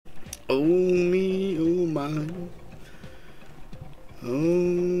Oh me, oh my. Oh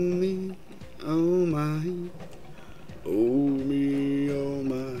me, oh my. Oh me, oh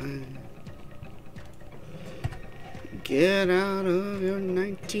my. Get out of your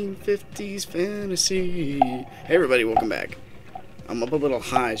 1950s fantasy. Hey everybody, welcome back. I'm up a little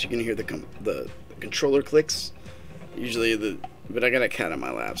high so you can hear the controller clicks. Usually but I got a cat on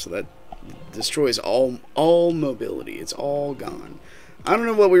my lap, so that destroys all mobility. It's all gone. I don't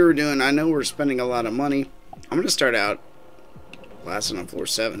know what we were doing. I know we're spending a lot of money. I'm gonna start out blasting on floor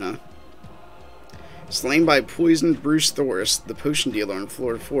 7, huh? Slain by poisoned Bruce Thoris, the potion dealer on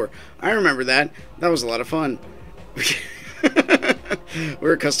floor 4. I remember that. That was a lot of fun.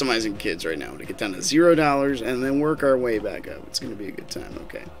 We're customizing kids right now to get down to $0 and then work our way back up. It's gonna be a good time.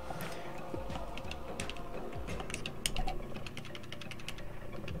 Okay.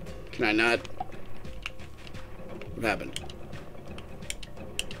 Can I not? What happened?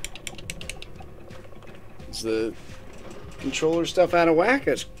 Is the controller stuff out of whack?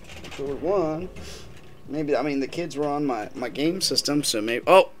 It's controller 1. Maybe, I mean, the kids were on my game system, so maybe...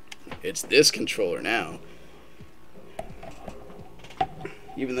 Oh! It's this controller now.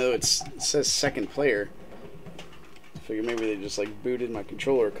 Even though it says second player. I figure maybe they just, like, booted my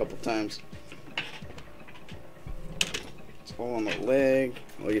controller a couple times. It's all on the leg.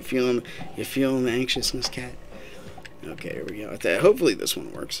 Oh, you feeling the anxiousness, cat? Okay, here we go. Hopefully this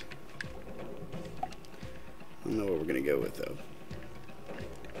one works. I don't know what we're gonna go with though.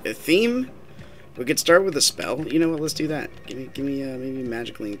 A theme? We could start with a spell. You know what? Let's do that. Give me maybe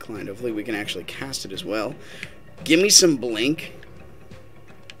magically inclined. Hopefully we can actually cast it as well. Give me some blink.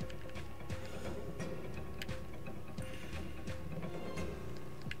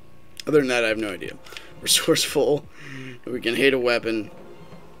 Other than that, I have no idea. Resourceful. We can hate a weapon.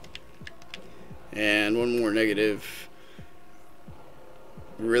 And one more negative.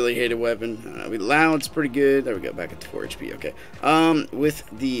 Really hate a weapon. We loud's pretty good. There we go. Back at 4 HP. Okay. With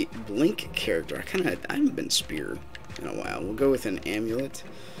the blink character, I haven't been spear in a while. We'll go with an amulet.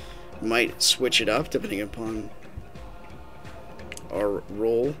 Might switch it up depending upon our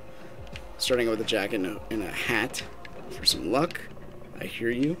roll. Starting with a jacket and a hat for some luck. I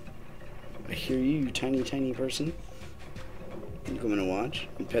hear you. I hear you, you tiny, tiny person. You come in and watch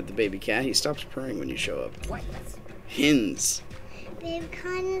and pet the baby cat. He stops purring when you show up. What? Hins. They're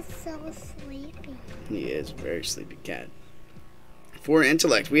kind of so sleepy. He is a very sleepy cat. For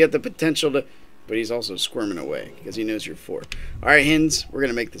intellect, we have the potential to... But he's also squirming away because he knows you're 4. Alright, Hins, we're going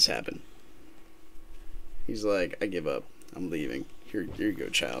to make this happen. He's like, I give up. I'm leaving. Here you go,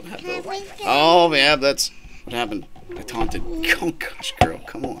 child. Oh, yeah, that's... What happened? I taunted. Oh, gosh, girl.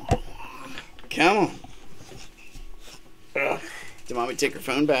 Come on. Come on. Ugh. Did Mommy take her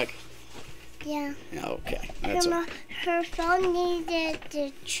phone back? Yeah. Okay. That's her phone needed to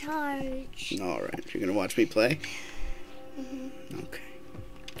charge. Alright. You're going to watch me play? Mm-hmm. Okay.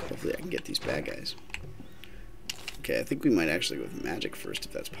 Hopefully I can get these bad guys. Okay, I think we might actually go with magic first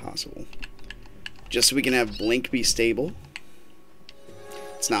if that's possible. Just so we can have blink be stable.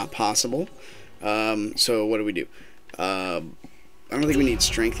 It's not possible. So what do we do? I don't think we need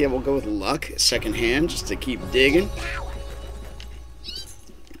strength yet. We'll go with luck, second hand, just to keep digging.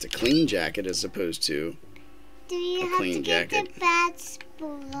 It's a clean jacket as opposed to do you a have clean to get jacket. The bat's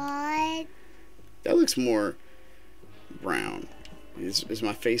blood? That looks more brown. Is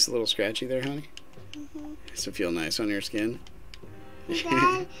my face a little scratchy there, honey? Mm-hmm. Does it feel nice on your skin?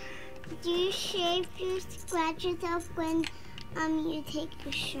 Dad, do you shave your scratches off when you take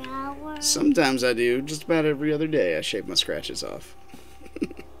a shower? Sometimes I do. Just about every other day I shave my scratches off. I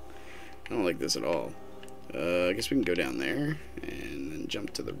don't like this at all. I guess we can go down there and then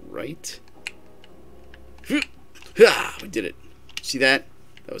jump to the right. We did it. See that?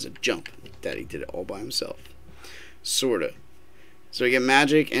 That was a jump. Daddy did it all by himself. Sorta. So we get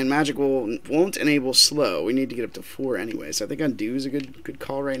magic, and magic won't enable slow. We need to get up to 4 anyway. So I think undo is a good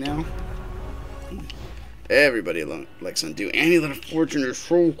call right now. Everybody likes undo. Amulet of Fortune is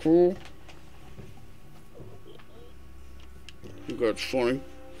so cool. You got funny.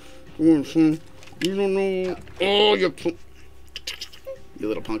 You don't know. Oh, you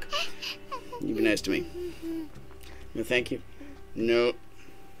little punk. You be nice to me. No, thank you. No.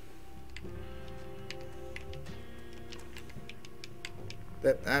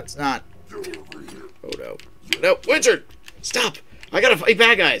 That's not. Oh no. No, Wizard! Stop! I gotta fight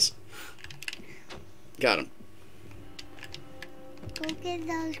bad guys. Got him. Go get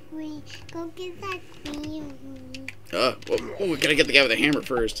those green. Go get that green. Oh, we gotta get the guy with the hammer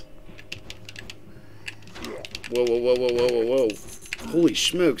first. Whoa, whoa, whoa, whoa, whoa, whoa, whoa. Holy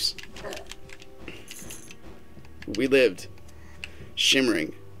smokes. We lived.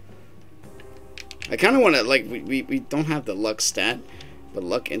 Shimmering. I kind of want to, like, we don't have the luck stat, but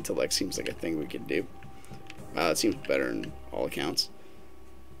luck intellect seems like a thing we could do. It seems better in all accounts.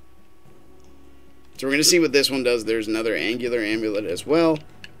 So we're going to see what this one does. There's another angular amulet as well.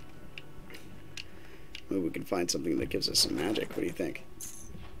 Maybe we can find something that gives us some magic. What do you think?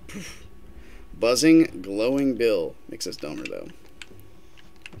 Buzzing, glowing bill. Makes us dumber, though.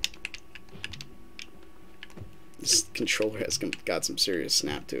 This controller has got some serious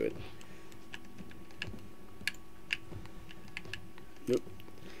snap to it. Nope.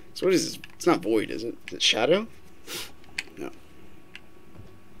 So what is this? It's not void, is it? Is it shadow? No.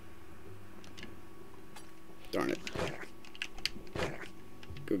 Darn it.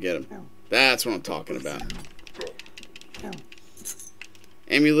 Go get him. That's what I'm talking about.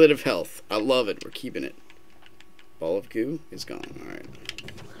 Amulet of health. I love it. We're keeping it. Ball of goo is gone. Alright.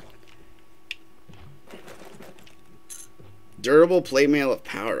 Durable plate mail of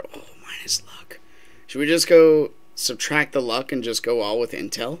power. Oh, minus luck. Should we just go subtract the luck and just go all with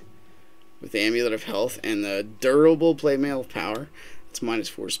intel? With the amulet of health and the durable plate mail of power? It's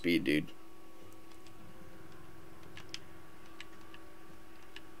 -4 speed, dude.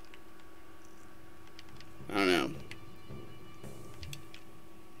 I don't know.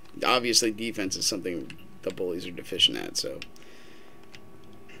 Obviously, defense is something the bullies are deficient at, so.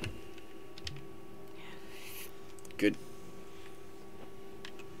 Good.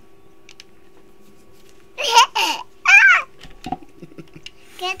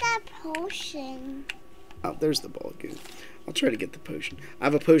 Get that potion. Oh, there's the ball. Good. I'll try to get the potion. I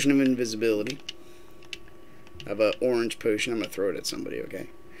have a potion of invisibility. I have an orange potion. I'm going to throw it at somebody, okay?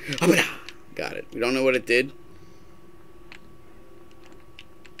 Got it. We don't know what it did.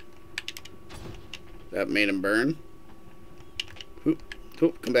 That made him burn. Hoop,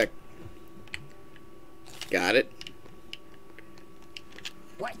 hoop, come back. Got it.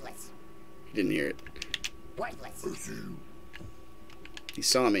 Worthless. He didn't hear it. Worthless. He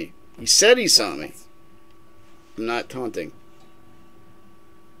saw me. He said he saw me. I'm not taunting.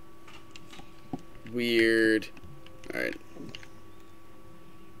 Weird. Alright.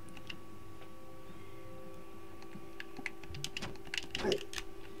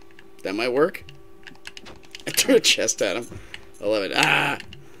 That might work. I threw a chest at him. I love it. Ah!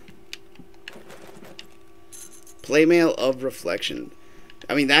 Playmail of reflection.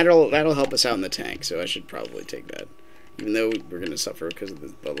 I mean, that'll help us out in the tank, so I should probably take that. Even though we're going to suffer because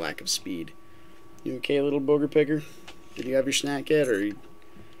of the lack of speed. You okay, little booger picker? Did you have your snack yet, or you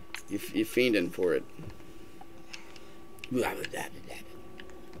fiending for it?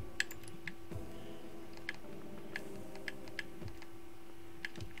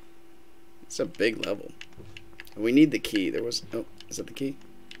 It's a big level. We need the key. There was... Oh, is that the key?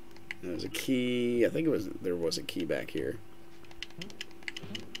 There was a key. I think there was a key back here.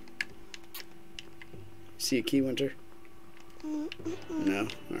 See a key, Winter? No?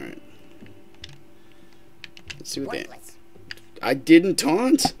 Alright. Let's see what Worthless. I didn't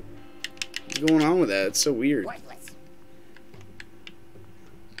taunt! What's going on with that? It's so weird. Worthless.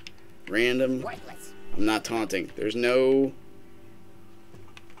 Random. Worthless. I'm not taunting. There's no...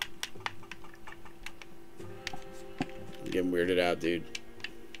 I'm getting weirded out, dude.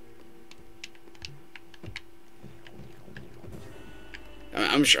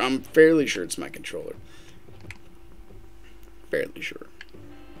 I'm fairly sure it's my controller. Fairly sure.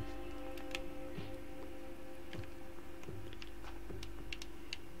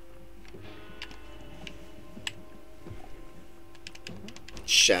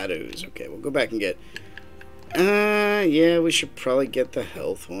 Shadows. Okay, we'll go back and get... yeah, we should probably get the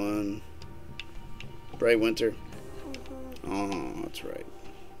health one. Right, Winter? Oh, that's right.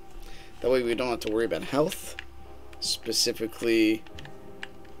 That way we don't have to worry about health. Specifically,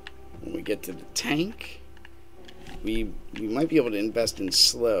 when we get to the tank. We might be able to invest in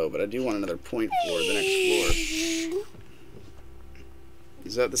slow, but I do want another point for the next floor.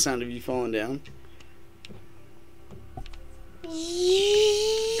 Is that the sound of you falling down?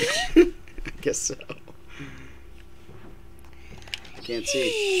 I guess so. I can't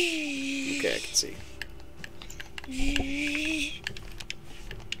see. Okay, I can see.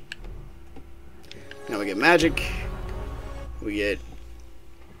 Now we get magic. We get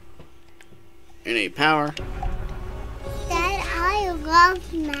innate power. Dad, I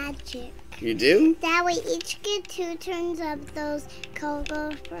love magic. You do? That we each get 2 turns of those colorful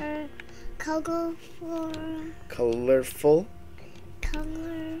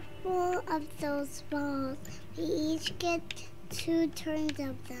of those balls. We each get 2 turns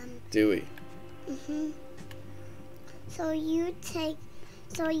of them. Do we? So you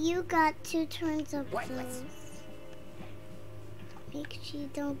got 2 turns of Worthless. those. make sure you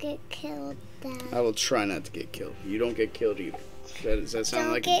don't get killed, Dad. I will try not to get killed. You don't get killed either. Does that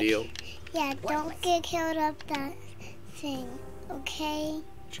sound like a deal? Yeah, don't get killed up that thing, okay?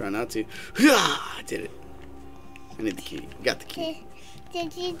 Try not to. I did it. I need the key. Got the key.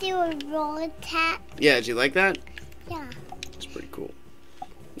 Did you do a roll attack? Yeah, did you like that? Yeah. It's pretty cool.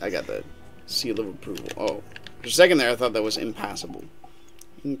 I got the seal of approval. Oh, for a second there, I thought that was impassable.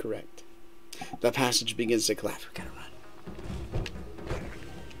 Incorrect. The passage begins to collapse. We gotta run.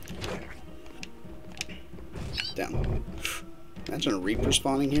 Down. Imagine a Reaper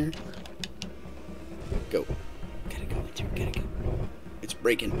spawning here. Go. Gotta go, Winter. Gotta go. It's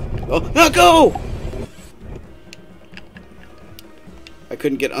breaking. Oh, no, go! I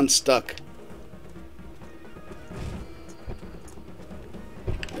couldn't get unstuck.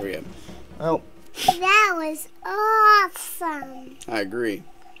 There we go. Oh. That was awesome. I agree.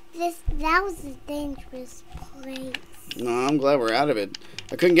 That was a dangerous place. No, I'm glad we're out of it.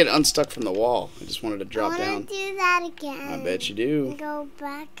 I couldn't get unstuck from the wall. I just wanted to drop down. I want to do that again. I bet you do. And go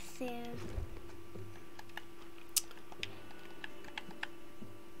back there.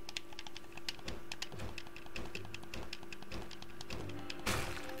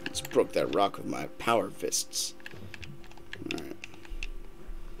 Just broke that rock with my power fists. Alright.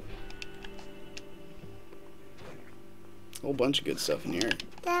 Whole bunch of good stuff in here.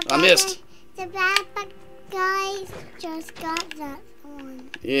 I missed. The bad guys just got that one.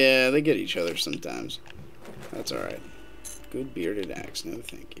 Yeah, they get each other sometimes. That's alright. Good bearded axe. No,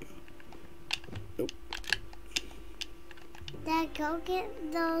 thank you. Nope. Dad, go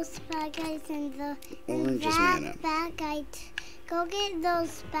get those bad guys and the Orange is mana. bad guy. Go get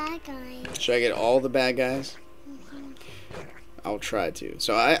those bad guys. Should I get all the bad guys? I'll try to.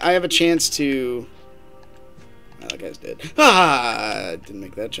 So I have a chance to... Oh, that guy's dead. Ah! Didn't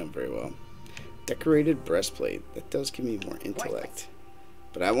make that jump very well. Decorated breastplate. That does give me more intellect.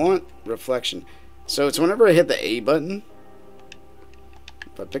 But I want reflection. So it's whenever I hit the A button.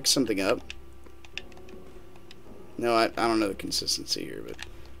 If I pick something up. No, I don't know the consistency here, but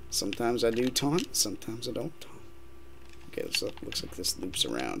sometimes I do taunt, sometimes I don't taunt. Okay, so it looks like this loops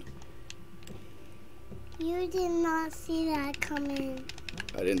around. You did not see that coming.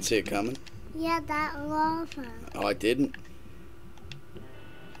 I didn't see it coming? Yeah, that lava. Oh, I didn't?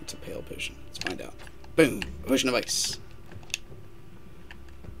 It's a pale potion. Let's find out. Boom! A potion of ice.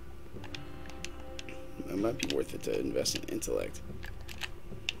 It might be worth it to invest in intellect.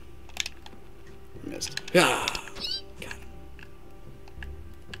 Missed. Ah! Got it.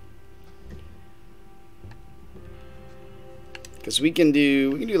 Because we can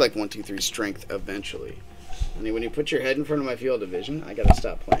do like 1, 2, 3 strength eventually. I mean, when you put your head in front of my field of vision, I gotta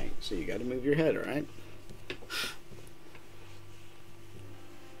stop playing. So you gotta move your head, alright?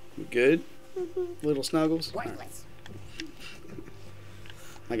 You good? Little snuggles? Right.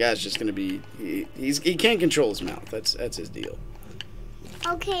 My guy's just gonna be... He can't control his mouth. That's his deal.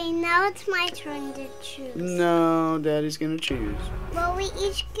 Okay, now it's my turn to choose. No, Daddy's gonna choose. Well, we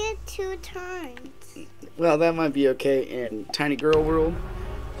each get 2 turns. Well, that might be okay in Tiny Girl World.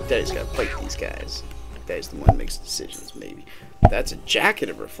 But Daddy's gotta fight these guys. Daddy's the one who makes decisions, maybe. That's a Jacket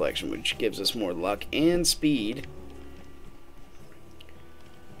of Reflection, which gives us more luck and speed.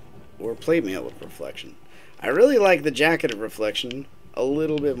 Or Plate Mail of Reflection. I really like the Jacket of Reflection a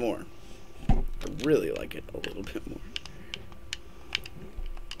little bit more. I really like it a little bit more.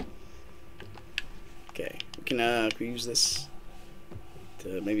 Okay, we can use this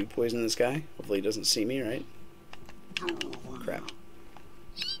to maybe poison this guy. Hopefully he doesn't see me, right? Crap.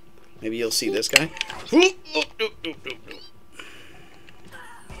 Maybe you'll see this guy.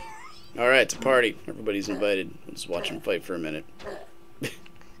 Alright, it's a party. Everybody's invited. Let's watch him fight for a minute.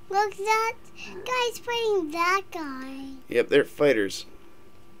 Look, that guy's fighting that guy. Yep, they're fighters.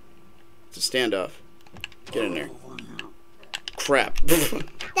 It's a standoff. Get in there. Crap.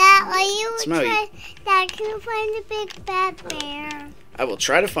 Dad, Smelly. Dad, can you find the big bad bear? I will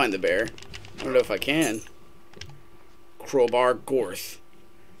try to find the bear. I don't know if I can. Crowbar Gorth.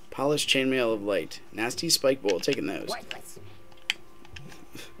 Polished Chainmail of Light. Nasty Spike Bowl. Taking those.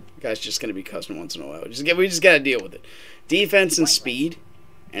 Guy's just gonna be cussing once in a while. We just gotta deal with it. Defense and speed,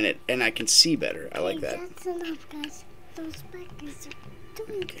 and I can see better. I like that. That's enough, guys. Those spikers are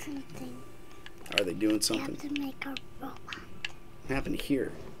doing something. Are they doing something? We have to make a robot. What happened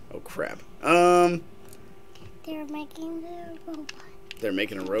here? Oh crap. They're making the robot. They're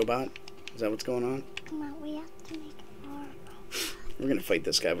making a robot? Is that what's going on? Come on, we have to make a robot. We're gonna fight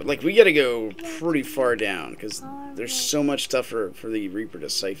this guy, but like we gotta go pretty far down because there's so much stuff for the Reaper to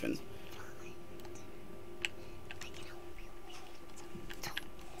siphon.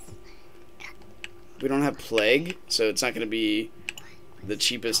 We don't have plague, so it's not gonna be the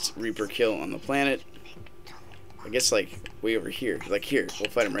cheapest Reaper kill on the planet. I guess like way over here. Like here. We'll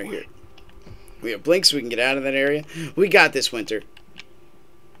fight him right here. We have blink so we can get out of that area. We got this, Winter.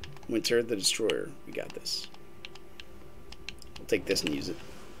 Winter the Destroyer. We got this. We'll take this and use it.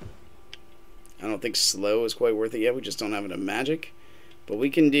 I don't think slow is quite worth it yet. We just don't have enough magic. But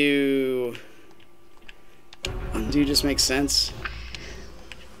we can do... Undo just makes sense.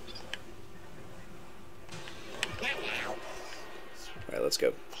 Alright, let's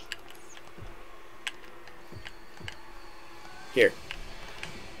go. Here.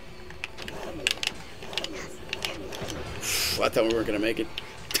 I thought we weren't going to make it.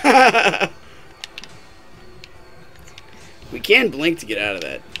 We can blink to get out of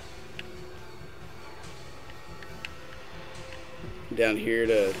that. Down here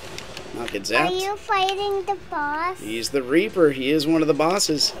to not get zapped. Are you fighting the boss? He's the Reaper. He is one of the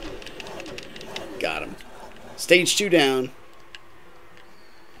bosses. Got him. Stage 2 down.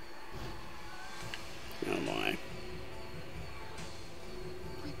 Oh my.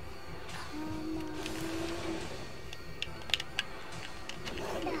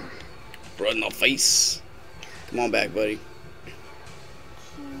 Right in the face. Come on back, buddy.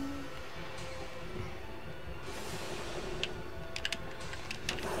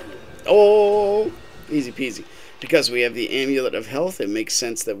 Oh, easy peasy. Because we have the Amulet of Health, it makes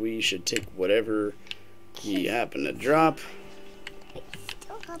sense that we should take whatever you happen to drop.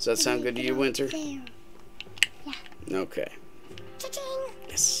 Does that sound good to you, Winter? Yeah. Okay. Cha-ching.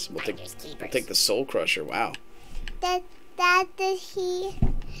 Yes, we'll take the Soul Crusher. Wow. Did he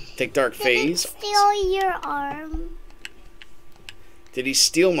Take Dark Phase. steal your arm? Did he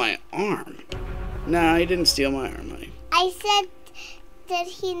steal my arm? Nah, he didn't steal my arm, honey. I said, did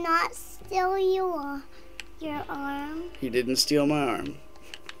he not steal your arm? He didn't steal my arm.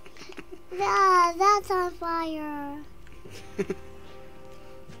 Yeah, that's on fire.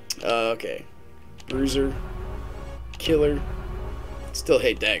 Okay. Bruiser. Killer. Still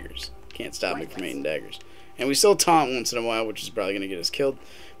hate daggers. Can't stop me from hating daggers. And we still taunt once in a while, which is probably going to get us killed.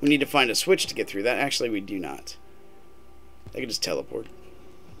 We need to find a switch to get through that. Actually, we do not. I can just teleport.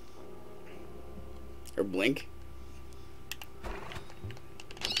 Or blink.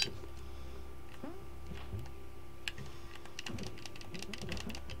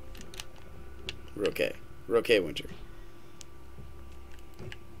 We're okay. We're okay, Winter.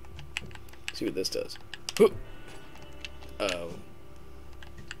 See what this does. Oh.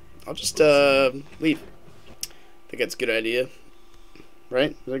 I'll just leave. I think that's a good idea.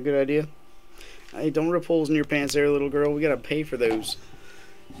 Right? Is that a good idea? Hey, don't rip holes in your pants there, little girl. We gotta pay for those.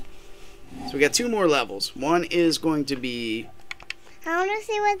 So we got 2 more levels. One is going to be... I want to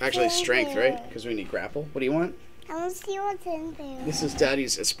see what's actually in strength, there. right? Because we need grapple. What do you want? I want to see what's in there. This is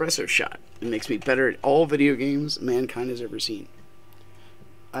Daddy's espresso shot. It makes me better at all video games mankind has ever seen.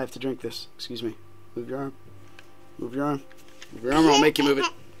 I have to drink this. Excuse me. Move your arm. Move your arm. Move your arm or I'll make you move it.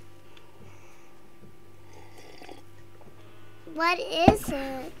 What is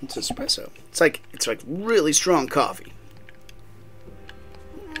it? It's espresso. It's like really strong coffee.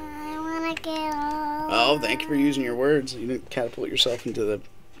 I want to get all. Oh, thank you for using your words. You didn't catapult yourself into the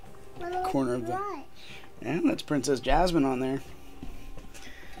corner of the... Yeah, that's Princess Jasmine on there.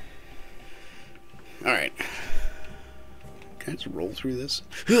 Alright. Can I just roll through this?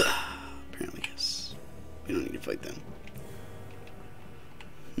 Apparently, yes. We don't need to fight them.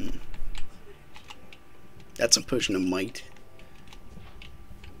 That's a potion of might.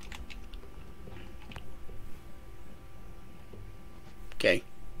 Okay.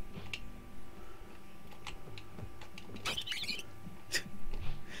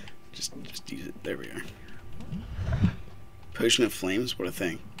 just use it. There we are. Potion of Flames? What a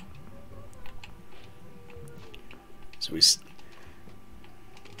thing. So we...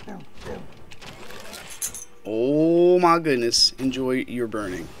 Oh my goodness. Enjoy your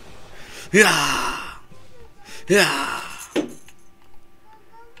burning. Yeah! Yeah!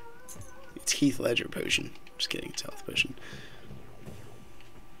 It's Heath Ledger potion. Just kidding, it's health potion.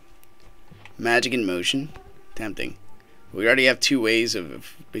 Magic in motion. Tempting. We already have 2 ways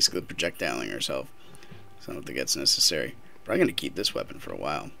of basically projectiling ourselves. So I don't think that's necessary. But I'm going to keep this weapon for a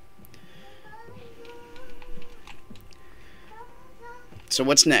while. So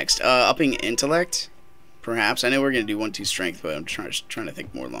what's next? Upping intellect? Perhaps. I know we're going to do 1-2 strength, but I'm trying to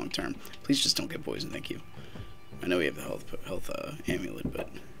think more long term. Please just don't get poisoned, thank you. I know we have the health amulet, but...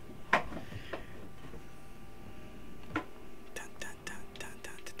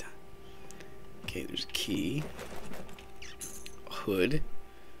 Okay, there's a key. Hood.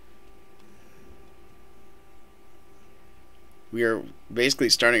 We are basically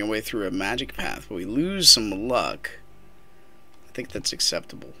starting our way through a magic path, but we lose some luck. I think that's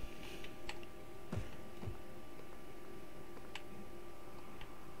acceptable.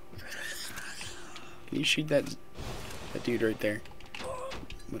 Can you shoot that dude right there?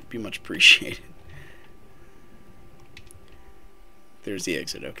 Would be much appreciated. There's the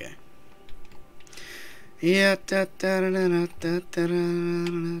exit, okay. Yeah. There's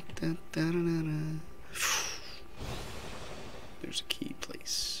a key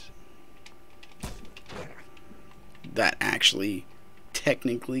place. That actually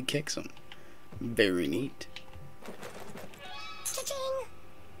technically kicks him. Very neat. Cha-ching!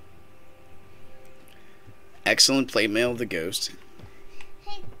 Excellent play, Mail of the Ghost.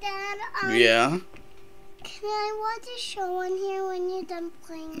 Hey, Dad, Yeah? can I watch a show on here when you're done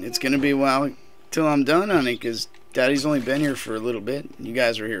playing? It's gonna be a while till I'm done, honey, because Daddy's only been here for a little bit. You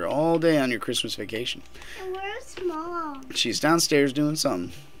guys were here all day on your Christmas vacation. And where's Mom? She's downstairs doing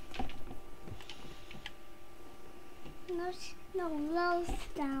something. No, Lowe's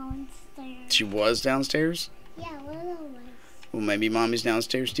downstairs. She was downstairs? Yeah, Willow was. Well, maybe Mommy's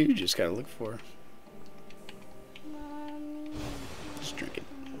downstairs too. Just gotta look for her. Mommy. Just drink it.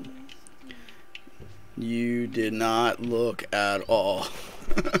 You did not look at all.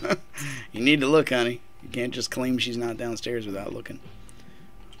 You need to look, honey. You can't just claim she's not downstairs without looking.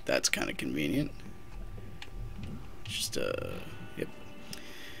 That's kind of convenient. Just, yep.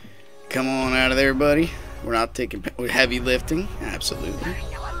 Come on out of there, buddy. We're not taking heavy lifting. Absolutely. I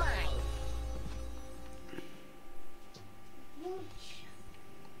know I'm mine.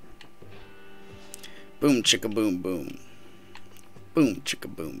 Boom, chicka, boom, boom. Boom, chicka,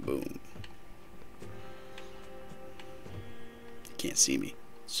 boom, boom. Can't see me.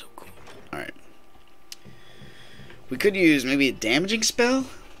 So cool. Alright. We could use maybe a damaging spell.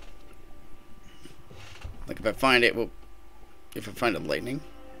 Like if I find it, well, if I find a lightning.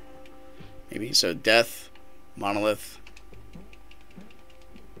 Maybe. So death, monolith.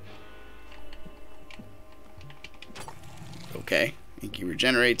 Okay. Inky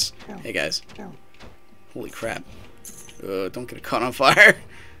regenerates. Hey guys. Holy crap. Don't get caught on fire.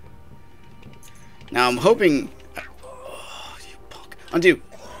 Now I'm hoping... Oh, you punk. Undo.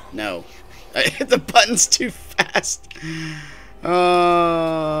 No. I hit the buttons too fast.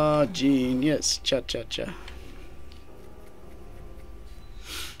 Oh, genius. Cha-cha-cha.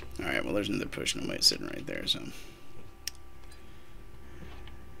 Alright, well there's another push nobody sitting right there, so...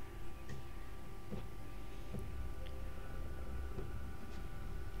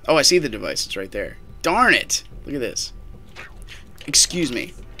 Oh, I see the device. It's right there. Darn it! Look at this. Excuse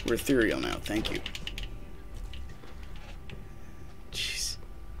me. We're ethereal now. Thank you. Jeez.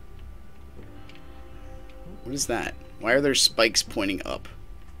 What is that? Why are there spikes pointing up?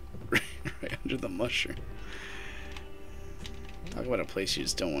 Right under the mushroom. Talk about a place you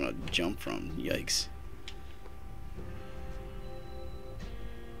just don't want to jump from. Yikes.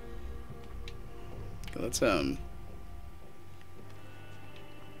 Okay, let's, That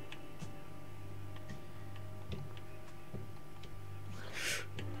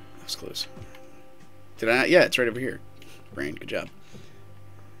was close. Did I not? Yeah, it's right over here. Brain, good job.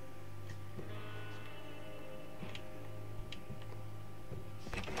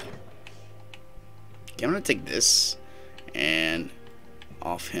 Okay, I'm gonna take this and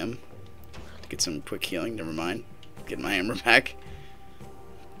off him to get some quick healing. Never mind. Get my hammer back.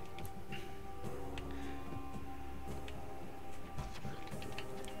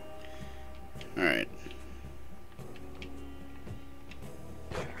 Alright.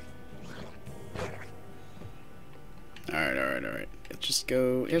 Alright. Let's just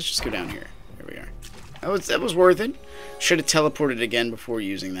go down here. There we are. That was worth it. Should have teleported again before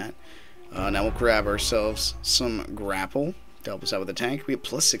using that. Now we'll grab ourselves some grapple to help us out with the tank. We have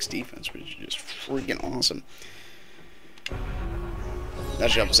 +6 defense, which is just freaking awesome. That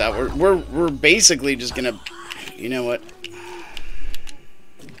should help us out. We're basically just gonna, you know what?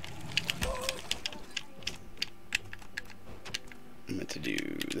 I meant to do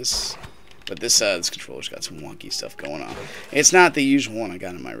this, but this controller's got some wonky stuff going on. It's not the usual one I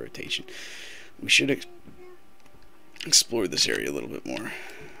got in my rotation. We should explore this area a little bit more.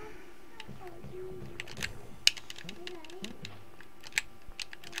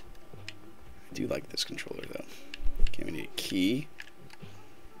 I do like this controller though. Okay, we need a key.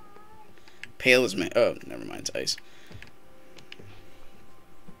 Pale is oh, never mind, it's ice.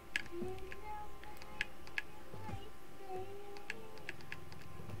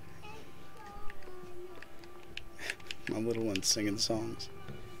 My little one's singing songs.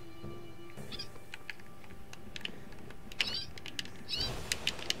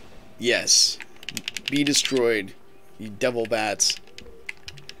 Yes. Be destroyed, you devil bats.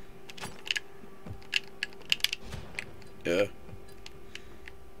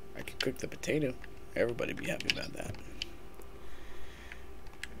 cook the potato. Everybody be happy about that.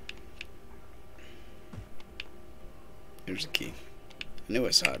 Here's the key. I knew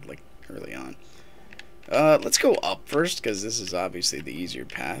I saw it like early on. Let's go up first because this is obviously the easier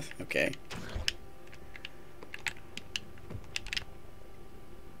path. Okay.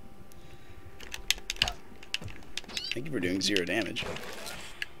 Thank you for doing 0 damage.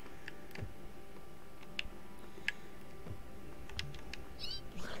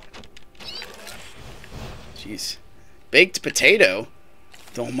 Jeez. Baked potato?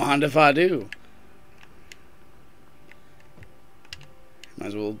 Don't mind if I do. Might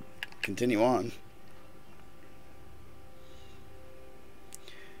as well continue on.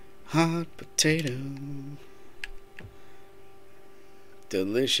 Hot potato.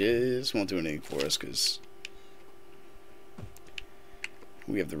 Delicious. Won't do anything for us because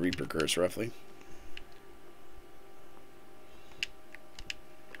we have the Reaper curse roughly.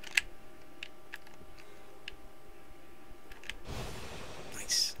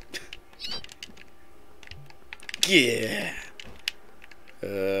 Nice. Yeah.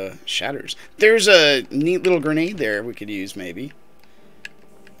 Shatters. There's a neat little grenade there we could use maybe.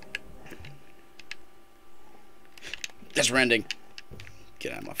 That's rending.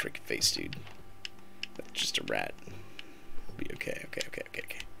 Get out of my freaking face, dude. That's just a rat. Be okay.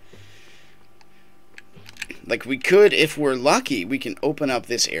 Like we could, if we're lucky, we can open up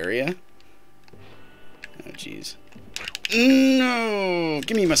this area. Oh, jeez. No!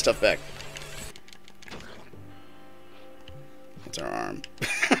 Give me my stuff back. That's our arm.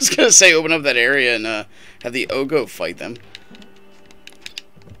 I was gonna say open up that area and have the Ogo fight them.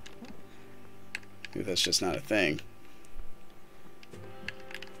 Maybe that's just not a thing.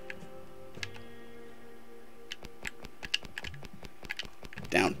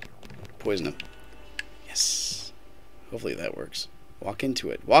 Down. Poison him. Yes. Hopefully that works. Walk into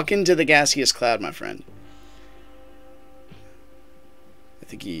it. Walk into the gaseous cloud, my friend. I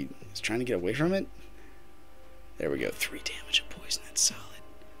think he is trying to get away from it. There we go. 3 damage of poison. That's solid.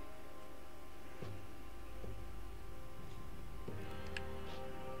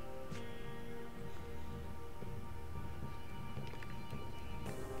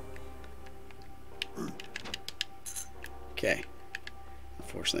 Okay.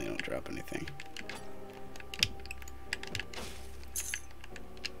 Unfortunately, I don't drop anything.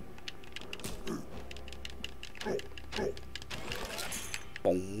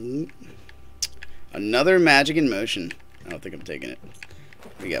 Boom. Another magic in motion. I don't think I'm taking it.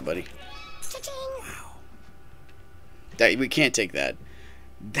 What you got, buddy? Wow. That, we can't take that.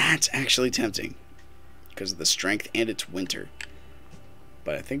 That's actually tempting. Because of the strength and it's winter.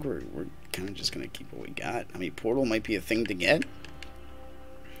 But I think we're kind of just going to keep what we got. I mean, portal might be a thing to get.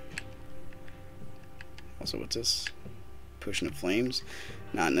 Also, what's this? Potion of Flames.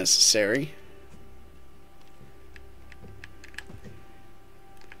 Not necessary.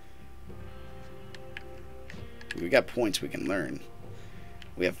 We got points we can learn.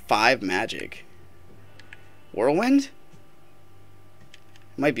 We have 5 magic. Whirlwind?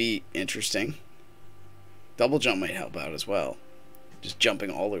 Might be interesting. Double jump might help out as well. Just jumping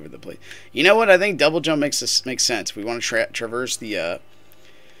all over the place. You know what? I think double jump makes sense. We want to traverse the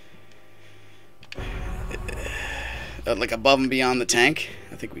like above and beyond the tank.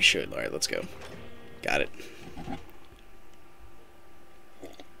 I think we should. All right, let's go. Got it.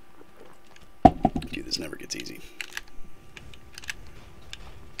 Dude, this never gets easy.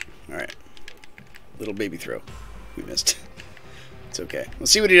 All right. Little baby throw. We missed. It's okay.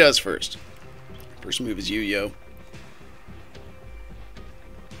 Let's see what he does first. First move is yo.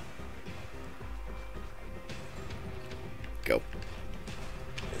 Go.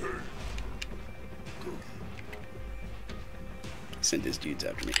 Send his dudes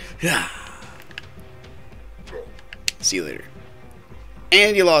after me. See you later.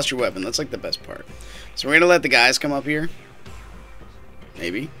 And you lost your weapon. That's like the best part. So we're going to let the guys come up here.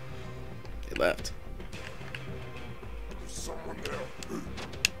 Maybe. They left.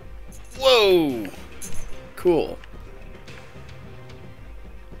 Whoa! Cool.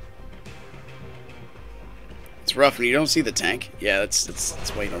 It's rough when you don't see the tank. Yeah,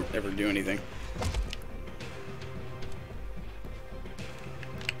 that's why you don't ever do anything.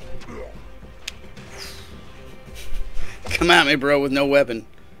 Come at me, bro, with no weapon.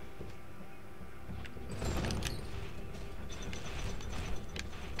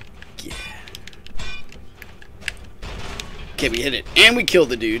 Yeah. Okay, we hit it. And we killed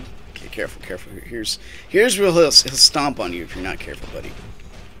the dude. Okay, careful. Here's where he'll stomp on you if you're not careful, buddy.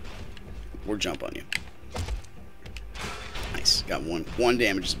 Or jump on you. Nice. Got one. 1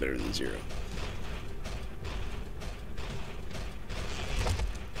 damage is better than 0.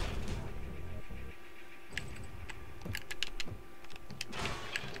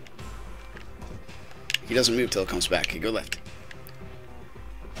 He doesn't move till it comes back. Okay, go left.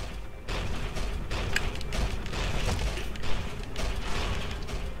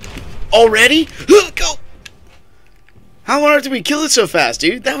 Already? Go! How on earth did we kill it so fast,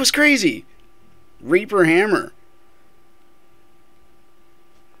 dude? That was crazy. Reaper hammer.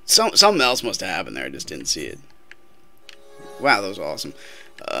 Something else must have happened there. I just didn't see it. Wow, that was awesome.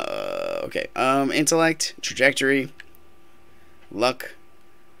 Okay. Intellect, trajectory, luck,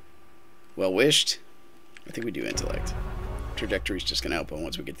 well wished. I think we do intellect. Trajectory's just gonna help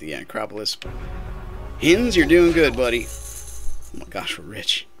once we get to the Acropolis. Hins, you're doing good, buddy. Oh my gosh, we're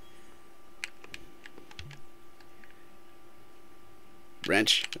rich.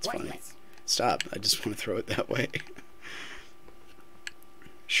 Wrench, that's funny. Stop, I just want to throw it that way.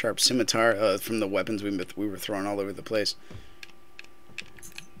 Sharp scimitar, from the weapons we were throwing all over the place.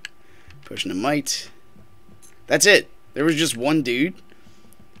 Pushing a might. That's it. There was just one dude.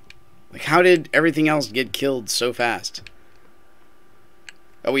 Like, how did everything else get killed so fast?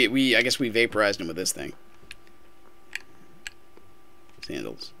 Oh, I guess we vaporized him with this thing.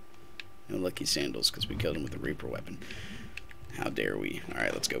 Sandals. No lucky sandals because we killed him with a Reaper weapon. How dare we?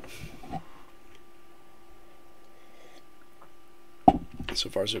 Alright, let's go. So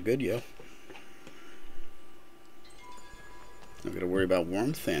far, so good, yo. Not gonna worry about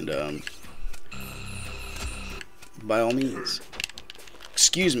warmth, and by all means.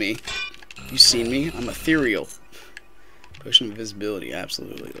 Excuse me. You seen me? I'm ethereal. Potion of invisibility,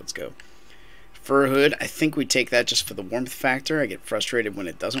 absolutely. Let's go. Fur hood, I think we take that just for the warmth factor. I get frustrated when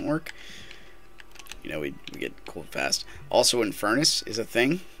it doesn't work. You know, we get cold fast. Also, Infernus is a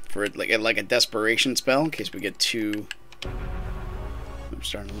thing for like a desperation spell in case we get too. I'm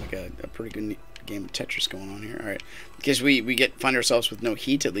starting like a pretty good game of Tetris going on here. All right, in case we find ourselves with no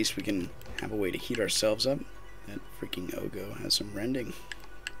heat, at least we can have a way to heat ourselves up. That freaking Ogo has some rending.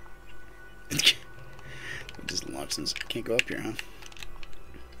 It just locks and can't go up here, huh?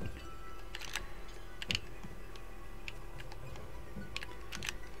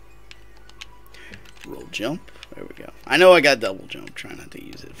 Roll jump. There we go. I know I got double jump. Try not to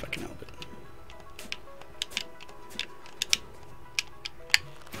use it if I can help it.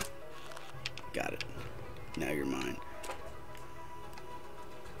 Got it. Now you're mine.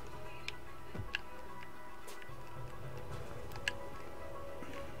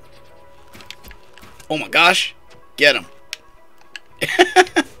 Oh my gosh. Get him.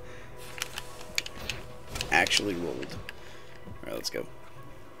 Actually rolled. Alright, let's go.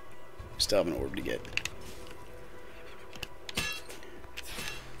 Still have an orb to get.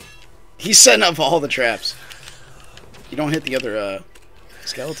 He's setting up all the traps. You don't hit the other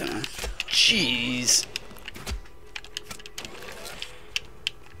skeleton, huh? Jeez.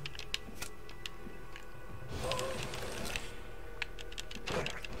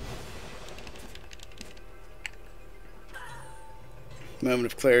 Moment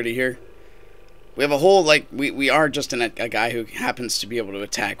of clarity here. We have a whole, like, we are just a guy who happens to be able to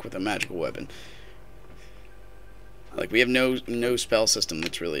attack with a magical weapon. Like, we have no spell system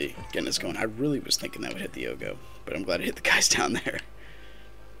that's really getting us going. I really was thinking that would hit the Ogo, but I'm glad it hit the guys down there.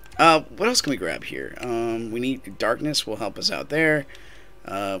 What else can we grab here? We need darkness will help us out there.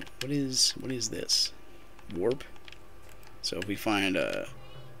 What is this? Warp. So if we find a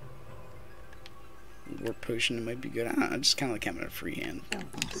warp potion, it might be good. I don't know, just kind of like having a free hand.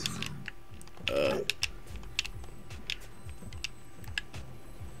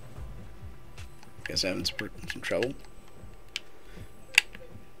 Guess having some trouble.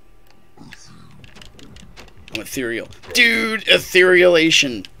 I'm ethereal. Dude,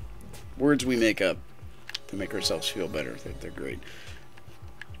 etherealation. Words we make up to make ourselves feel better. They're great.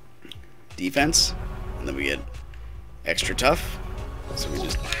 Defense. And then we get extra tough. So we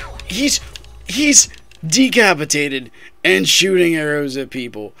just... He's decapitated and shooting arrows at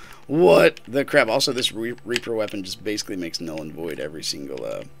people. What the crap? Also, this Reaper weapon just basically makes null and void every single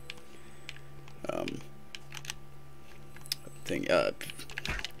thing.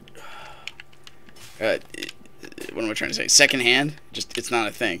 What am I trying to say? Second hand? Just, it's not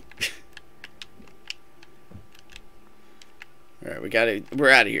a thing. Alright, we got it. We're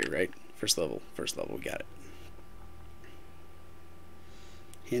out of here, right? First level, we got it.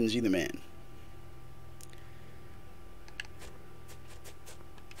 Hins, you the man.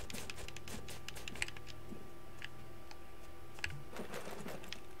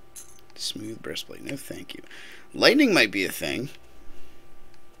 Smooth breastplate. No, thank you. Lightning might be a thing.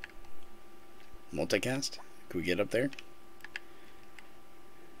 Multicast? Can we get up there?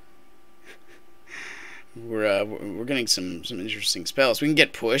 We're getting some interesting spells. We can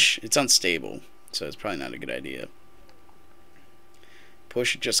get push. It's unstable, so it's probably not a good idea.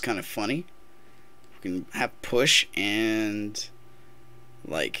 Push is just kind of funny. We can have push and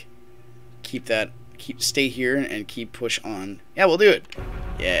like stay here and keep push on. Yeah, we'll do it.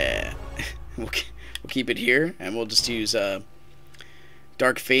 Yeah, we'll keep it here, and we'll just use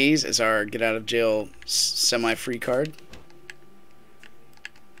Dark Phase as our get out of jail semi-free card.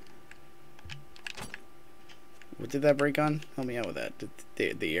 What did that break on? Help me out with that.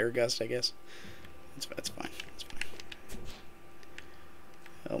 The air gust, I guess. That's fine. That's fine.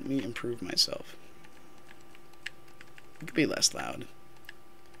 Help me improve myself. It could be less loud.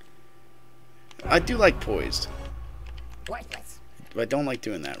 I do like poised. Worthless. But I don't like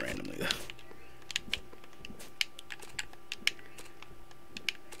doing that randomly, though.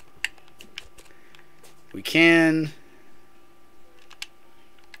 We can...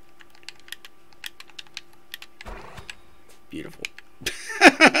 Beautiful.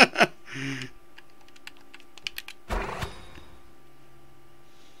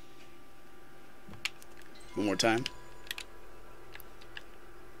 One more time.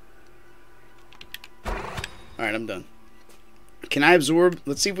 Alright, I'm done. Can I absorb...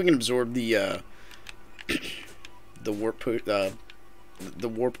 Let's see if we can absorb the the warp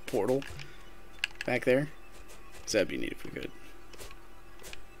portal back there. Because that'd be neat if we could.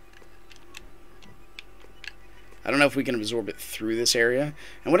 I don't know if we can absorb it through this area.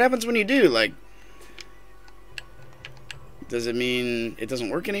 And what happens when you do? Like, does it mean it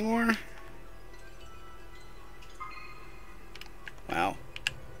doesn't work anymore? Wow.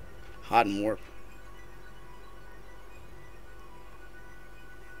 Hot and warp.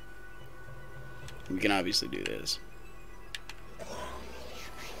 We can obviously do this.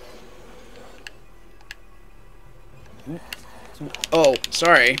 Oh,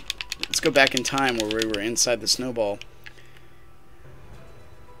 sorry. Let's go back in time where we were inside the snowball.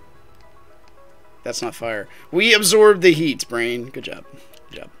 That's not fire. We absorbed the heat, brain. Good job.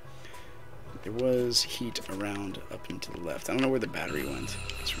 Good job. There was heat around up and to the left. I don't know where the battery went,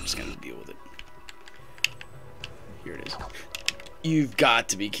 so we're just going to deal with it. Here it is. You've got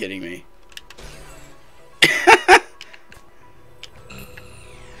to be kidding me.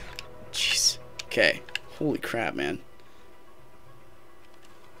 Jeez. Okay. Holy crap, man.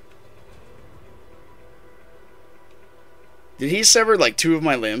 Did he sever like 2 of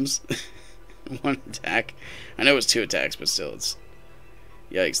my limbs? One attack. I know it was 2 attacks, but still, it's...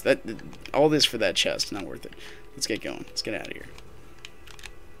 Yikes. That all this for that chest. Not worth it. Let's get going. Let's get out of here.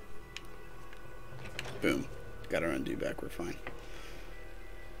 Boom. Got our undo back. We're fine.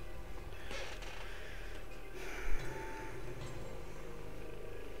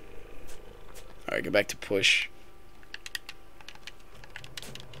 Alright, go back to push.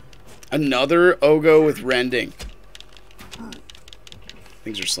 Another Ogo with rending.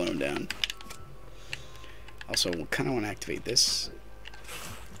 Things are slowing down. Also, we kind of want to activate this.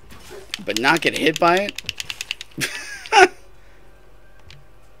 But not get hit by it.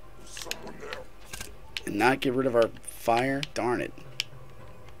 And not get rid of our fire. Darn it.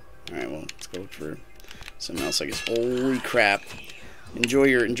 Alright, well, let's go look for something else, I guess. Holy crap. Enjoy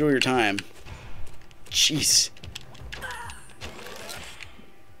your time. Jeez.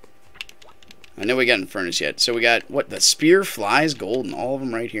 I know we got Infernus yet. So we got, what, the spear, flies, gold, and all of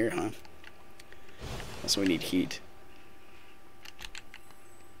them right here, huh? Also, we need heat.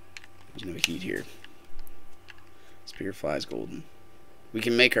 There's no heat here. Spear, flies, golden. We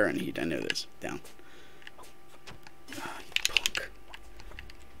can make our own heat. I know this. Down. Ah, you punk.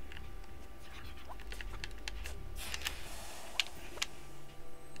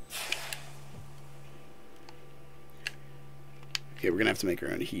 Okay, we're gonna have to make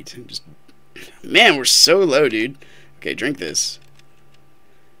our own heat. Just... Man, we're so low, dude. Okay, drink this.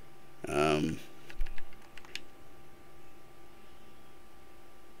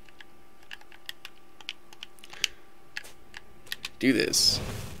 Do this.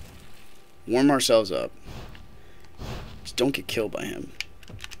 Warm ourselves up. Just don't get killed by him.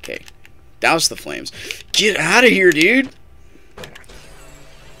 Okay. Douse the flames. Get out of here, dude! At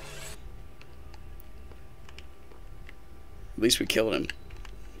least we killed him.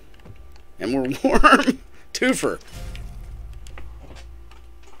 And we're warm. Twofer.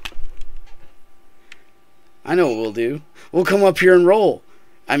 I know what we'll do. We'll come up here and roll.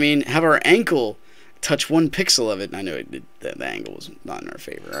 I mean, have our ankle touch 1 pixel of it. I know the angle was not in our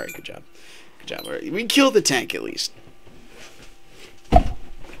favor. Alright, good job. Good job. Alright, we killed the tank at least. And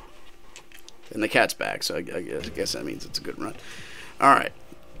the cat's back, so I guess that means it's a good run. Alright.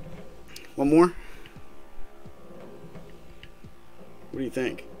 One more? What do you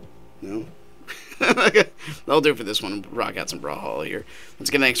think? No? That'll do it for this one. Rock out some Brawlhalla here. Once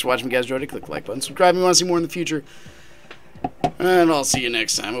again, thanks for watching. If you guys enjoyed it, click the like button. Subscribe if you want to see more in the future. And I'll see you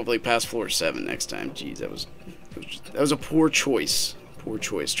next time. Hopefully past floor 7 next time. Jeez, that was a poor choice. Poor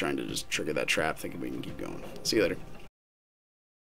choice trying to just trigger that trap thinking we can keep going. See you later.